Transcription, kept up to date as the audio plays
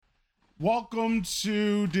Welcome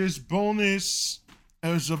to this bonus.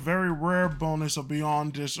 It's a very rare bonus of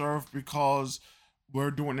Beyond This Earth because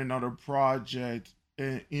we're doing another project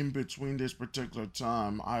in between this particular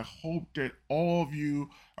time. I hope that all of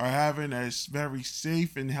you are having a very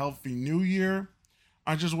safe and healthy new year.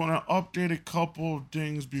 I just want to update a couple of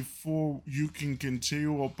things before you can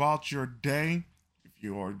continue about your day if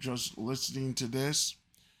you are just listening to this.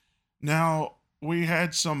 Now, we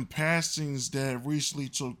had some passings that recently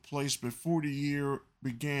took place before the year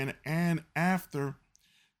began and after,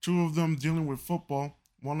 two of them dealing with football,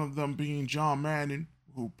 one of them being John Madden,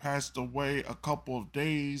 who passed away a couple of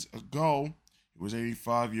days ago. He was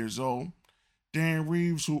 85 years old. Dan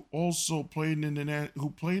Reeves, who also played in the who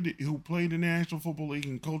played in the National Football League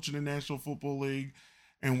and coached in the National Football League,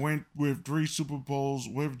 and went with three Super Bowls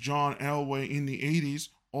with John Elway in the 80s,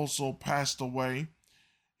 also passed away.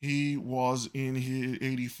 He was in his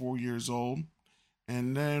 84 years old.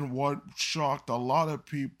 And then what shocked a lot of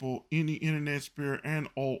people in the internet sphere and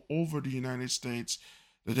all over the United States,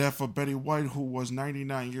 the death of Betty White, who was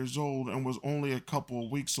 99 years old and was only a couple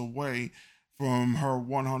of weeks away from her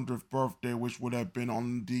 100th birthday, which would have been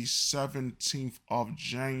on the 17th of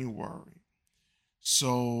January.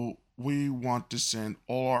 So we want to send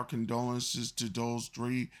all our condolences to those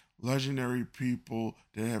three legendary people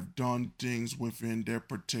that have done things within their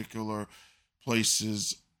particular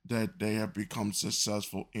places that they have become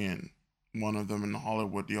successful in. One of them in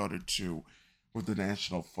Hollywood, the other two with the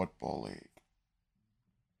National Football League.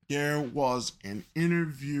 There was an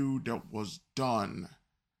interview that was done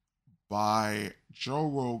by Joe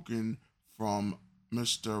Rogan from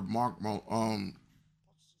Mr.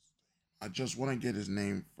 I just want to get his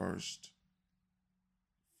name first.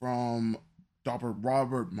 From Dr.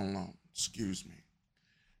 Robert Malone, excuse me.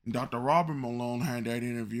 Dr. Robert Malone had that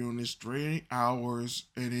interview in his 3 hours,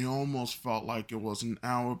 and it almost felt like it was an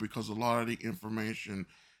hour because a lot of the information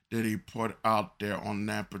that he put out there on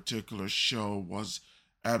that particular show was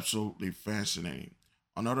absolutely fascinating.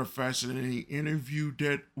 Another fascinating interview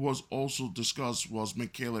that was also discussed was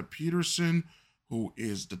Michaela Peterson, who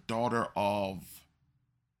is the daughter of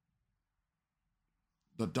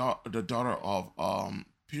the daughter of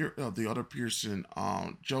the other Pearson,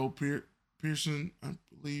 Joe Pearson, I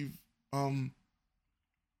believe.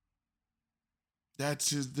 That's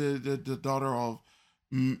the daughter of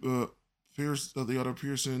Pierce, the other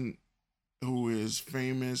Pearson, who is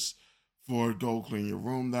famous for Go Clean Your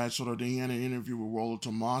Room. That sort of thing. He had an interview with Rollo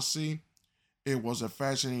Tomasi. It was a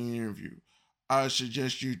fascinating interview. I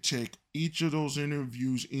suggest you take each of those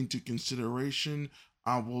interviews into consideration.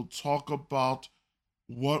 I will talk about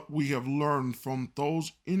what we have learned from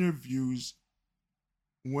those interviews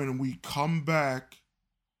when we come back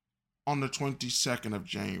on the 22nd of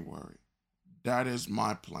January. That is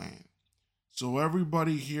my plan. So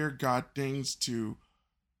everybody here got things to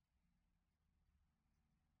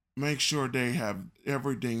make sure they have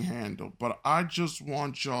everything handled. But I just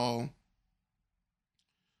want y'all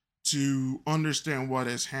to understand what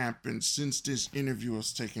has happened since this interview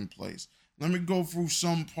has taken place. Let me go through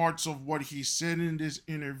some parts of what he said in this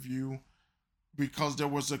interview because there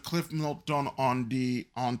was a cliff note done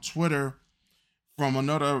on Twitter from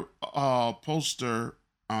another poster,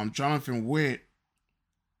 Jonathan Witt,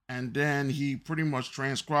 and then he pretty much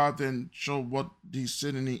transcribed and showed what he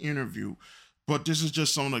said in the interview. But this is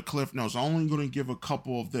just some of the cliff notes. I'm only going to give a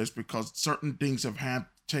couple of this because certain things have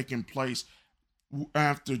taken place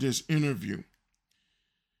after this interview.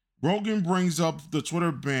 Rogan brings up the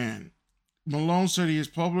Twitter ban. Malone said he is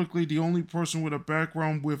publicly the only person with a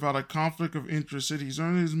background without a conflict of interest. Said he's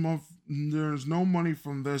earned his month. There's no money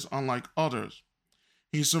from this, unlike others.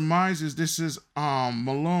 He surmises this is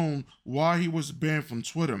Malone why he was banned from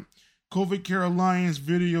Twitter. COVID Care Alliance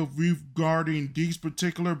video regarding these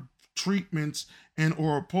particular treatments and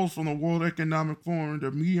or a post from the World Economic Forum, the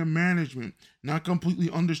media management not completely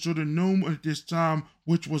understood and known at this time,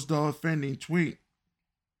 which was the offending tweet.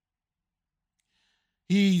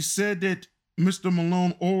 He said that Mr.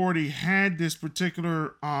 Malone already had this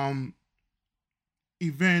particular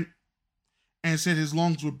event and said his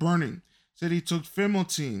lungs were burning. Said he took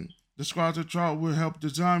Famotidine. Described the trial would help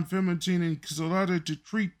design Famotidine and Xylata to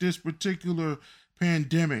treat this particular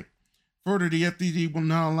pandemic. Further, the FDA will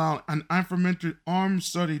not allow an ivermectin arm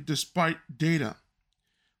study despite data.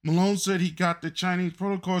 Malone said he got the Chinese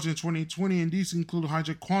protocols in 2020, and these include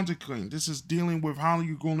hydroxychloroquine. This is dealing with how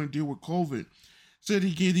you're going to deal with COVID. Said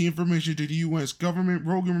he gave the information to the U.S. government.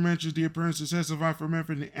 Rogan mentions the apparent success of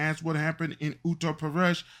ivermectin and asked what happened in Uttar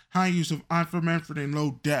Pradesh, high use of ivermectin and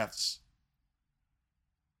low deaths.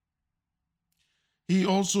 He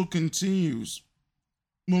also continues.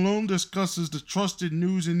 Malone discusses the trusted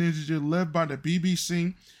news initiative led by the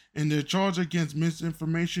BBC and their charge against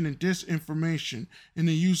misinformation and disinformation and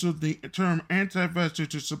the use of the term anti-vaxxer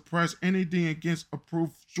to suppress anything against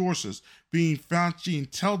approved sources, being Fauci and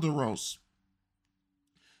Tedros.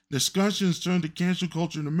 Discussions turned to cancel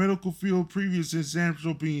culture in the medical field, previous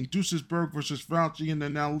examples being Duesenberg versus Fauci and the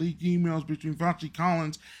now leaked emails between Fauci and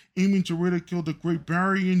Collins aiming to ridicule the Great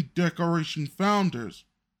Barrier Declaration founders.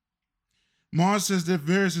 Mars says that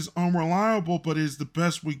virus is unreliable, but is the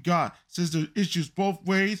best we got. Says there are issues both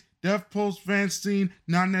ways. Death post-vaccine,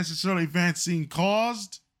 not necessarily vaccine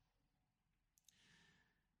caused.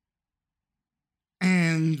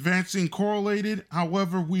 And vaccine correlated.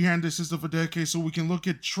 However, we had this system for decades, so we can look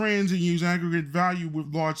at trends and use aggregate value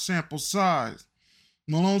with large sample size.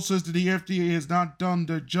 Malone says that the FDA has not done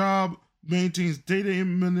their job, maintains data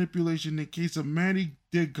manipulation in the case of Manny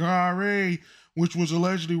DeGare, which was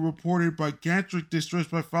allegedly reported by gastric distress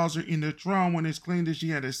by Pfizer in the trial when it's claimed that she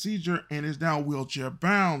had a seizure and is now wheelchair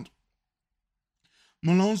bound.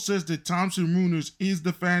 Malone says that Thomson Reuters is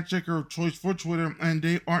the fact checker of choice for Twitter, and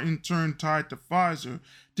they are in turn tied to Pfizer.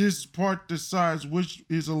 This part decides which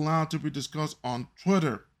is allowed to be discussed on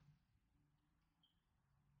Twitter.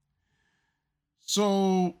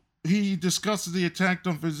 So he discusses the attack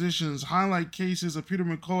on physicians, highlight cases of Peter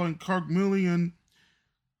McCullough and Kirk Millian.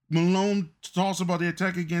 Malone talks about the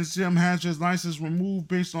attack against him, has his license removed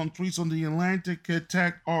based on tweets on the Atlantic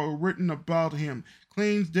attack are written about him,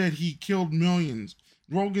 claims that he killed millions.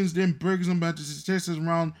 Rogan's then brings him about the statistics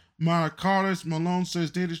around myocarditis. Malone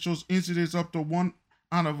says data shows incidents up to 1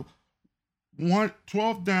 out of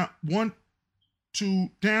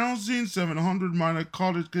 2,700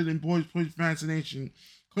 myocarditis in boys post-vaccination.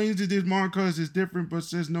 Claims that this myocarditis is different but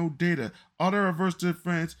says no data. Other adverse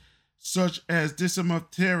events such as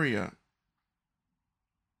dysentery.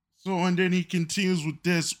 So, and then he continues with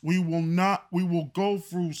this. We will go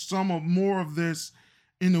through more of this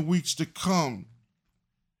in the weeks to come.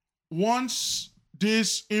 Once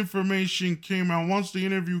this information came out, once the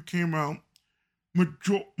interview came out,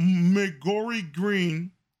 McGorry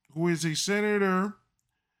Green, who is a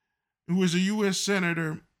U.S.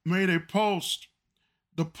 senator, made a post.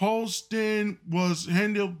 The post then was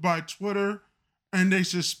handled by Twitter, and they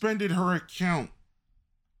suspended her account.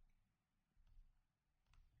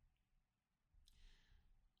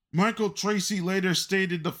 Michael Tracy later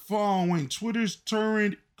stated the following: Twitter's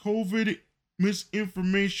current COVID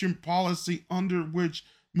misinformation policy, under which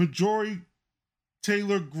Marjorie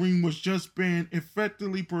Taylor Greene was just banned,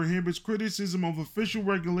 effectively prohibits criticism of official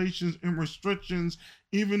regulations and restrictions,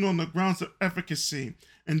 even on the grounds of efficacy.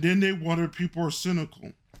 And then they wonder people are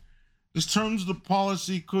cynical. The terms of the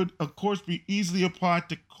policy could, of course, be easily applied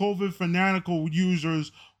to COVID fanatical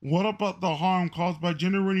users. What about the harm caused by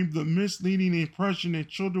generating the misleading impression that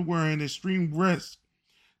children were at extreme risk?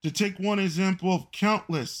 To take one example of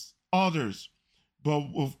countless others, but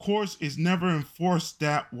of course is never enforced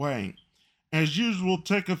that way. As usual,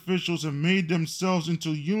 tech officials have made themselves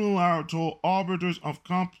into unilateral arbiters of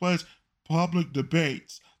complex public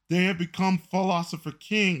debates. They have become philosopher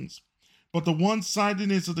kings. But the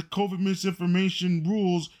one-sidedness of the COVID misinformation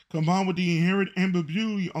rules, combined with the inherent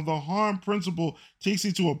ambiguity of the harm principle, takes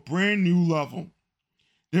it to a brand new level.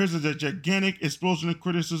 There's a gigantic explosion of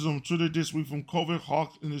criticism on Twitter this week from COVID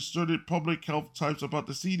hawks and asserted public health types about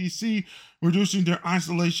the CDC reducing their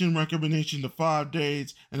isolation recommendation to 5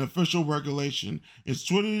 days, an official regulation. Is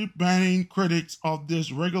Twitter banning critics of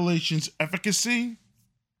this regulation's efficacy?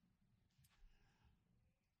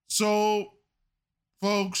 So,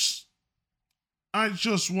 folks, I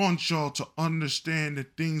just want y'all to understand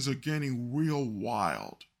that things are getting real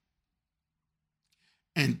wild.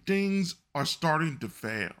 And things are starting to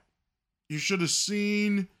fail. You should have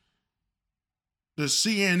seen the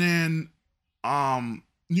CNN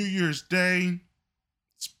New Year's Day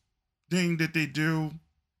thing that they do.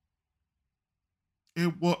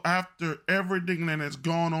 It will, after everything that has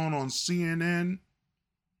gone on CNN,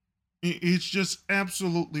 it's just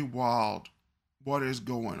absolutely wild what is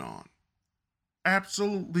going on.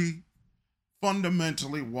 Absolutely,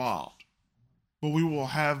 fundamentally wild. But we will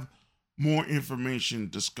have more information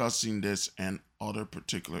discussing this and other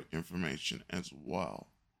particular information as well.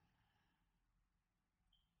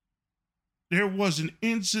 There was an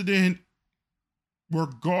incident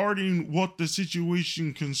regarding what the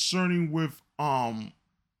situation concerning with the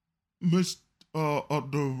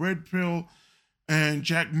red pill and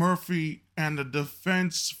Jack Murphy, and the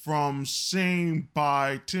defense from saying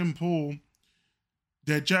by Tim Pool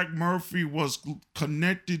that Jack Murphy was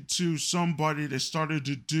connected to somebody that started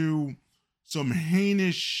to do some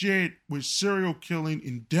heinous shit with serial killing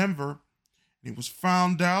in Denver, He was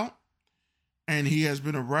found out and he has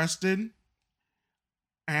been arrested.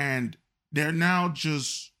 And they're now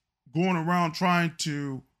just going around trying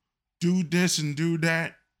to do this and do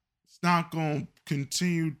that. It's not going to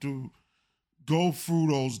continue to go through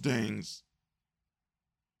those things.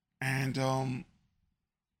 And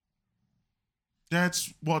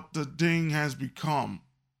that's what the thing has become.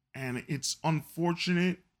 And it's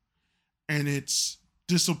unfortunate and it's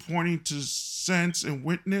disappointing to sense and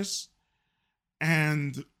witness.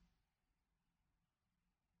 And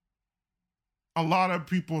a lot of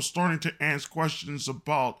people are starting to ask questions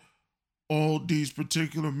about all these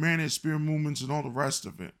particular manosphere movements and all the rest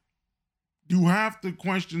of it. You have to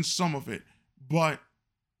question some of it, but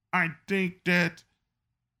I think that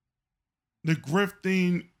the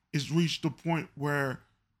grifting is reached a point where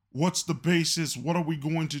what's the basis? What are we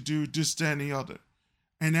going to do? This, that, and the other.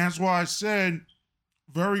 And that's why I said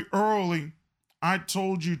very early, I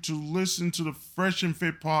told you to listen to the Fresh and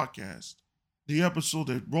Fit podcast, the episode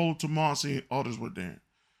that Rollo Tomasi and others were there.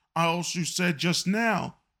 I also said just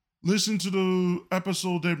now, listen to the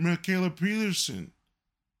episode that Michaela Peterson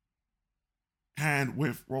had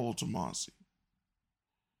with Rollo Tomasi.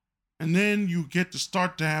 And then you get to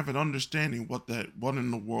start to have an understanding what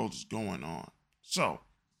in the world is going on. So,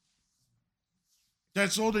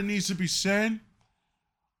 that's all that needs to be said.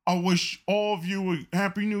 I wish all of you a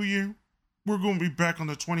happy new year. We're going to be back on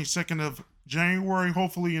the 22nd of January,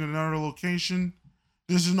 hopefully in another location.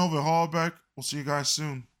 This is Nova Hallback. We'll see you guys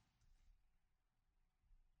soon.